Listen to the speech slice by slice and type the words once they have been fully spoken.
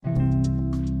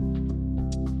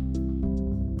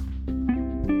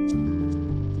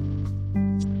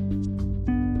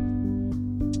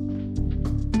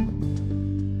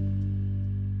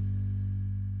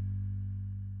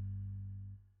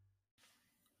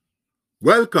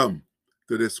Welcome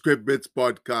to the Script Bits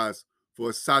podcast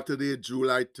for Saturday,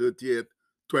 July 30th,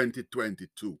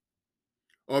 2022.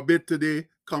 Our bit today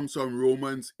comes from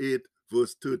Romans 8,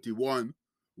 verse 31,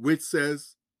 which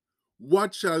says,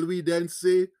 "What shall we then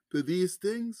say to these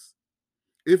things?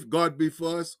 If God be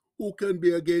for us, who can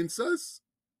be against us?"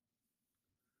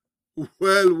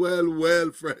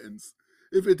 Well, friends,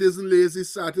 if it isn't lazy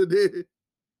Saturday.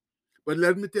 But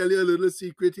let me tell you a little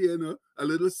secret here, a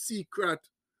little secret,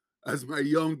 as my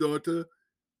young daughter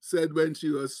said when she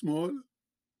was small.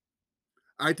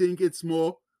 I think it's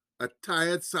more a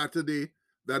tired Saturday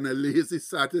than a lazy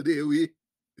Saturday week.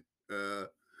 Uh,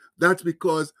 that's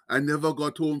because I never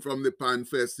got home from the Pan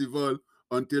Festival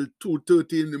until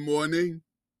 2:30 in the morning.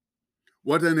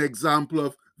 What an example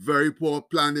of very poor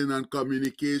planning and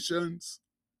communications.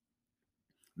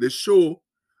 The show,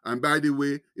 and by the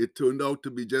way, it turned out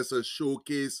to be just a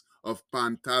showcase of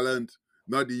Pan talent,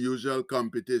 not the usual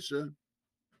competition.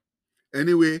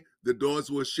 Anyway, the doors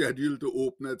were scheduled to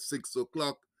open at 6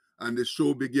 o'clock and the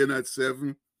show began at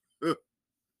 7.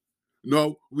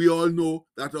 Now, we all know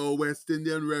that our West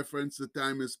Indian reference to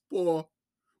time is poor,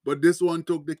 but this one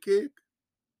took the cake.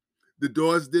 The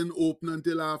doors didn't open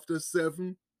until after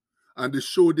 7, and the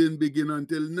show didn't begin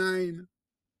until 9.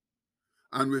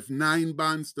 And with 9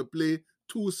 bands to play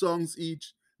 2 songs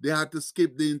each, they had to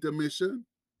skip the intermission.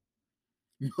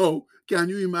 Now, can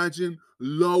you imagine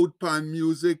loud pan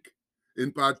music,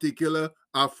 in particular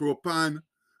Afro pan,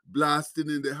 blasting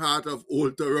in the heart of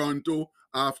old Toronto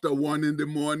after 1 in the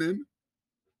morning?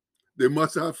 They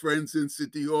must have friends in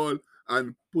City Hall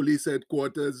and police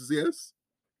headquarters, yes.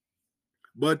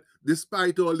 But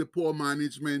despite all the poor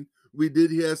management, we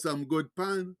did hear some good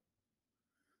pan.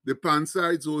 The pan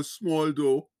sides were small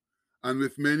though, and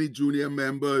with many junior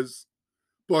members,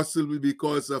 possibly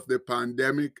because of the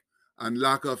pandemic and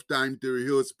lack of time to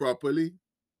rehearse properly.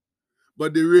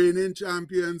 But the reigning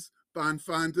champions, Pan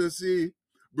Fantasy,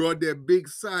 brought their big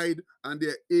side and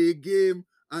their A game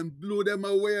and blew them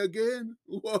away again.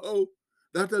 Whoa,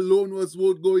 that alone was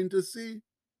worth going to see.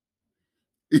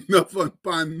 Enough on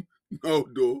Pan now,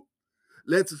 though.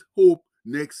 Let's hope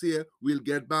next year we'll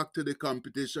get back to the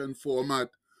competition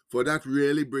format, for that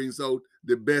really brings out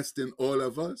the best in all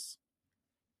of us.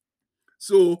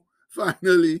 So,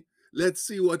 finally, let's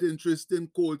see what interesting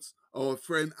quotes our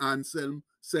friend Anselm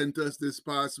sent us this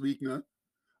past week now,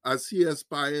 as he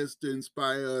aspires to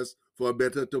inspire us for a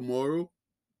better tomorrow.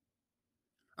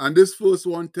 And this first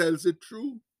one tells it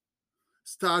true.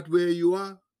 Start where you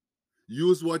are,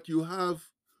 use what you have,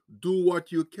 do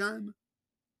what you can.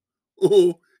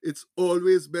 Oh, it's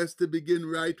always best to begin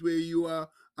right where you are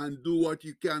and do what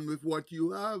you can with what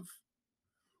you have.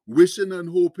 Wishing and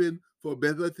hoping for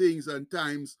better things and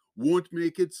times won't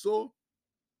make it so.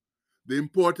 The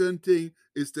important thing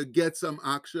is to get some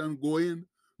action going,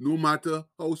 no matter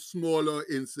how small or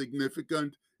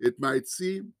insignificant it might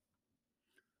seem.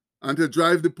 And to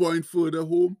drive the point further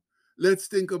home, let's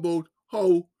think about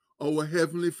how our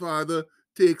Heavenly Father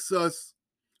takes us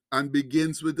and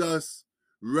begins with us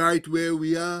right where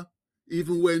we are,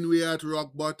 even when we are at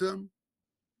rock bottom.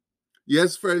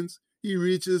 Yes, friends, He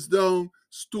reaches down,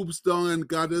 stoops down, and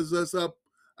gathers us up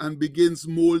and begins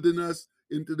molding us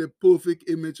into the perfect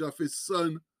image of His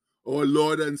Son, our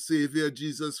Lord and Savior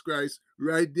Jesus Christ,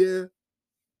 right there.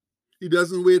 He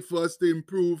doesn't wait for us to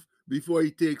improve before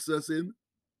He takes us in.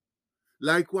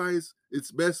 Likewise,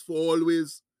 it's best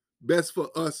for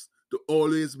us to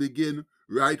always begin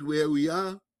right where we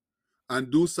are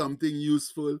and do something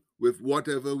useful with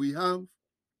whatever we have.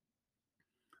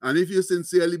 And if you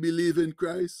sincerely believe in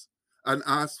Christ and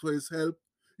ask for His help,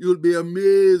 you'll be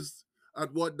amazed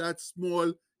at what that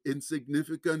small,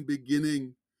 insignificant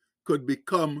beginning could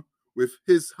become with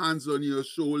His hands on your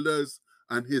shoulders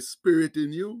and His Spirit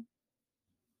in you.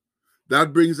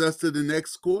 That brings us to the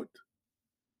next quote.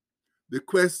 The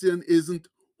question isn't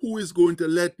who is going to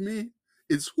let me,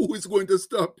 it's who is going to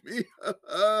stop me.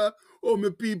 Oh, my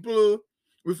people,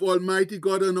 with Almighty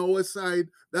God on our side,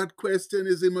 that question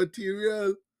is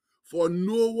immaterial. For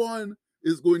no one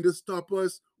is going to stop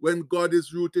us when God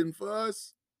is rooting for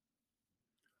us.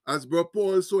 As Brother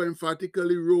Paul so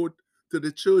emphatically wrote to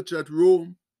the church at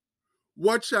Rome,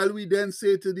 what shall we then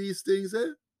say to these things?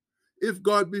 If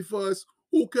God be for us,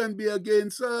 who can be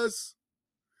against us?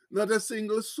 Not a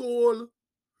single soul.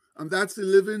 And that's the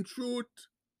living truth.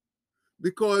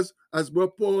 Because, as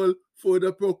Brother Paul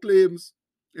further proclaims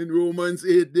in Romans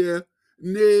 8 there,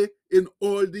 nay, in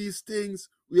all these things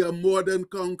we are more than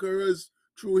conquerors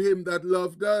through Him that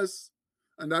loved us.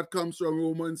 And that comes from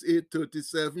Romans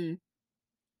 8:37.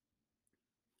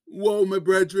 Whoa, my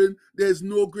brethren, there's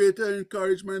no greater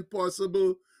encouragement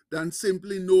possible than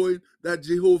simply knowing that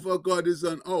Jehovah God is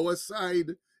on our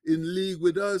side in league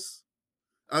with us.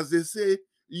 As they say,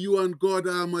 you and God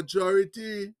are a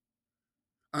majority,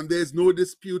 and there's no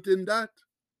disputing that.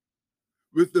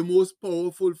 With the most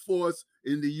powerful force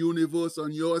in the universe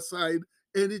on your side,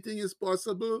 anything is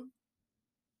possible.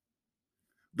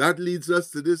 That leads us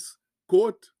to this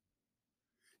quote.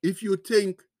 If you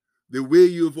think the way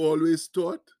you've always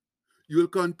thought, you'll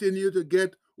continue to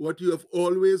get what you have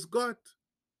always got.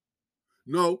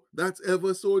 No, that's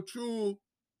ever so true.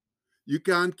 You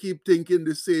can't keep thinking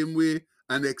the same way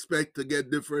and expect to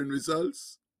get different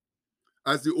results.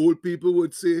 As the old people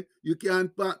would say, you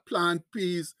can't plant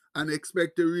peas and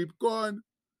expect to reap corn.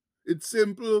 It's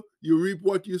simple. You reap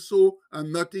what you sow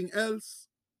and nothing else.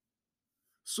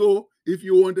 So, if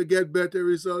you want to get better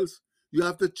results, you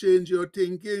have to change your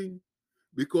thinking,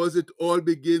 because it all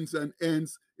begins and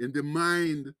ends in the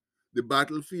mind, the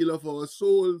battlefield of our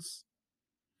souls.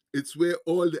 It's where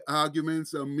all the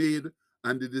arguments are made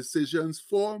and the decisions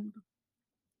formed.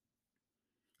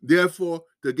 Therefore,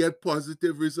 to get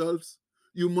positive results,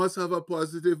 you must have a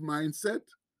positive mindset.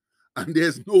 And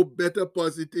there's no better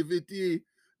positivity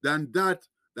than that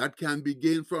can be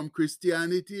gained from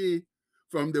Christianity,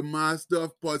 from the master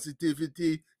of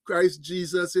positivity, Christ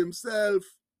Jesus himself.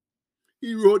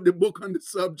 He wrote the book on the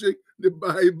subject, the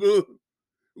Bible,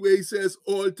 where he says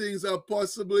all things are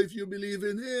possible if you believe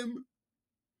in him.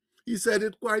 He said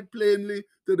it quite plainly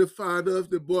to the father of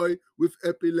the boy with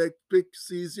epileptic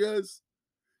seizures.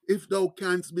 If thou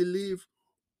canst believe,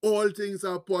 all things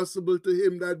are possible to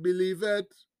him that believeth.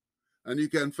 And you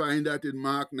can find that in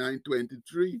Mark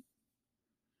 9:23.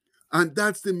 And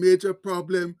that's the major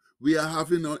problem we are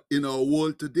having in our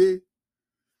world today.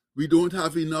 We don't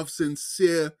have enough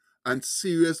sincere and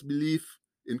serious belief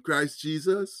in Christ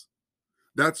Jesus.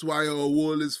 That's why our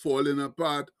world is falling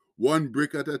apart one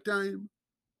brick at a time.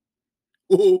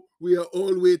 Oh, we are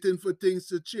all waiting for things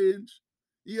to change.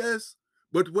 Yes,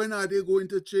 but when are they going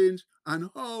to change and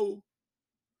how?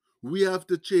 We have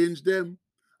to change them,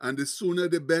 and the sooner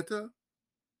the better.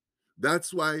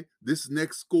 That's why this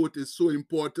next quote is so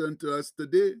important to us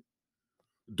today.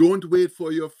 Don't wait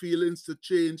for your feelings to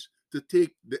change to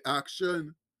take the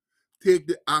action. Take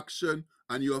the action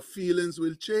and your feelings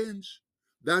will change.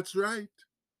 That's right.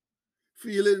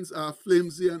 Feelings are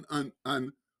flimsy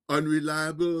and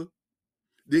unreliable.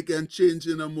 They can change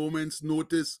in a moment's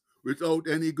notice without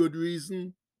any good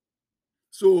reason.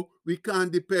 So we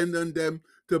can't depend on them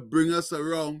to bring us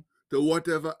around to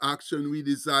whatever action we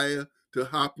desire to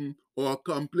happen or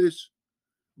accomplish.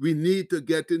 We need to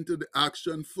get into the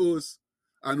action first.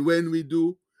 And when we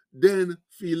do, then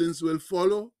feelings will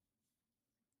follow.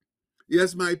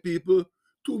 Yes, my people,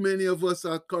 too many of us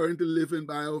are currently living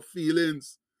by our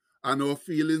feelings, and our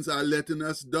feelings are letting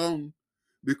us down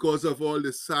because of all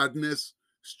the sadness,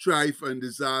 strife, and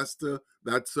disaster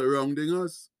that's surrounding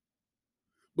us.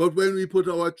 But when we put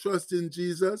our trust in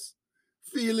Jesus,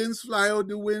 feelings fly out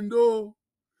the window,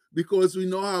 because we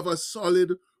now have a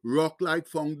solid rock-like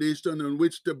foundation on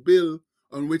which to build,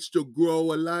 on which to grow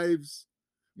our lives,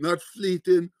 not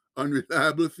fleeting,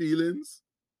 unreliable feelings.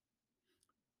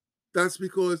 That's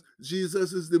because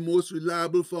Jesus is the most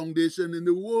reliable foundation in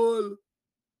the world.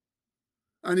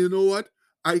 And you know what?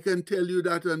 I can tell you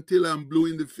that until I'm blue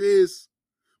in the face,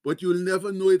 but you'll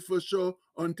never know it for sure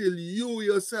until you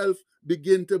yourself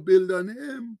begin to build on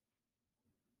him.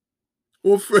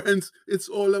 Oh, friends, it's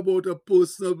all about a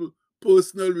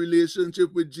personal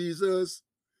relationship with Jesus.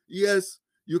 Yes,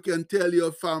 you can tell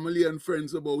your family and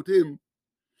friends about him,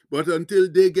 but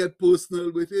until they get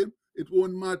personal with him, it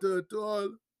won't matter at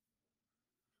all.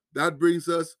 That brings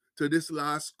us to this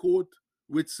last quote,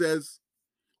 which says,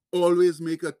 always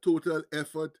make a total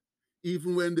effort,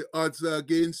 even when the odds are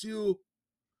against you.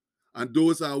 And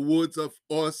those are words of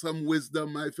awesome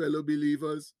wisdom, my fellow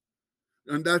believers.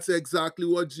 And that's exactly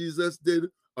what Jesus did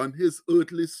on his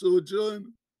earthly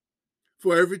sojourn.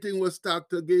 For everything was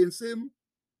stacked against him,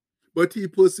 but he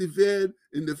persevered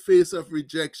in the face of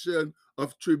rejection,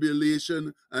 of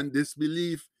tribulation, and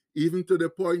disbelief, even to the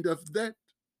point of death.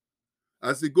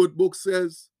 As the good book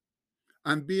says,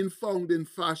 and being found in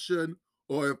fashion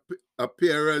or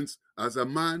appearance as a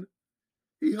man,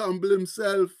 he humbled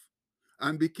himself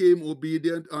and became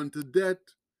obedient unto death,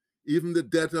 even the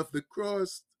death of the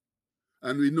cross.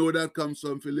 And we know that comes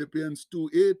from Philippians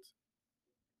 2:8.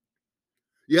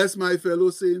 Yes, my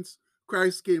fellow saints,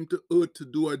 Christ came to earth to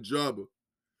do a job,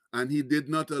 and he did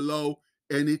not allow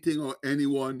anything or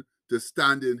anyone to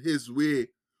stand in his way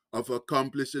of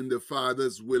accomplishing the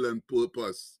Father's will and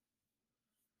purpose.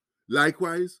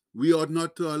 Likewise, we ought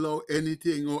not to allow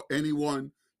anything or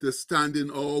anyone to stand in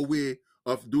our way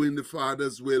of doing the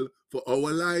Father's will for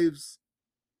our lives.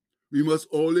 We must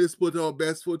always put our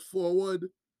best foot forward,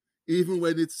 even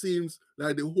when it seems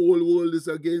like the whole world is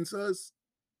against us.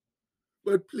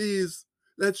 But please,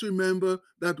 let's remember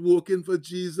that working for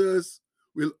Jesus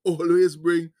will always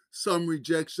bring some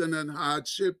rejection and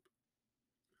hardship.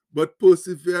 But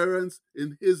perseverance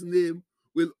in his name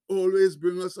will always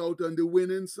bring us out on the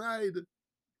winning side.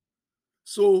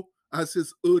 So, as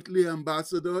his earthly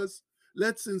ambassadors,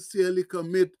 let's sincerely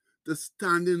commit to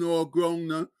standing our ground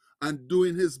now and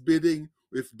doing his bidding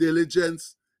with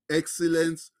diligence,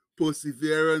 excellence,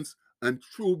 perseverance, and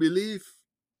true belief.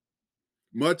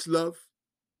 Much love.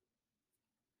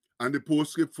 And the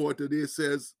postscript for today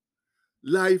says,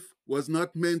 life was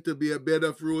not meant to be a bed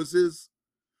of roses,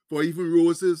 for even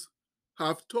roses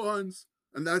have thorns,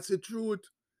 and that's the truth.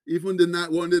 Even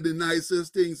one of the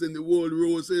nicest things in the world,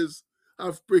 roses,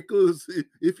 have prickles.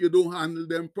 If you don't handle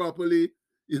them properly,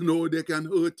 they can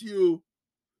hurt you.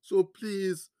 So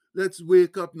please, let's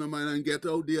wake up now, man, and get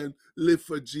out there and live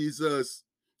for Jesus.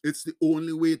 It's the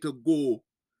only way to go.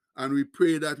 And we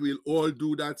pray that we'll all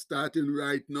do that starting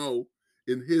right now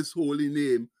in his holy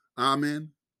name. Amen.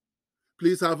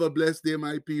 Please have a blessed day,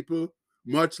 my people.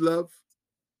 Much love.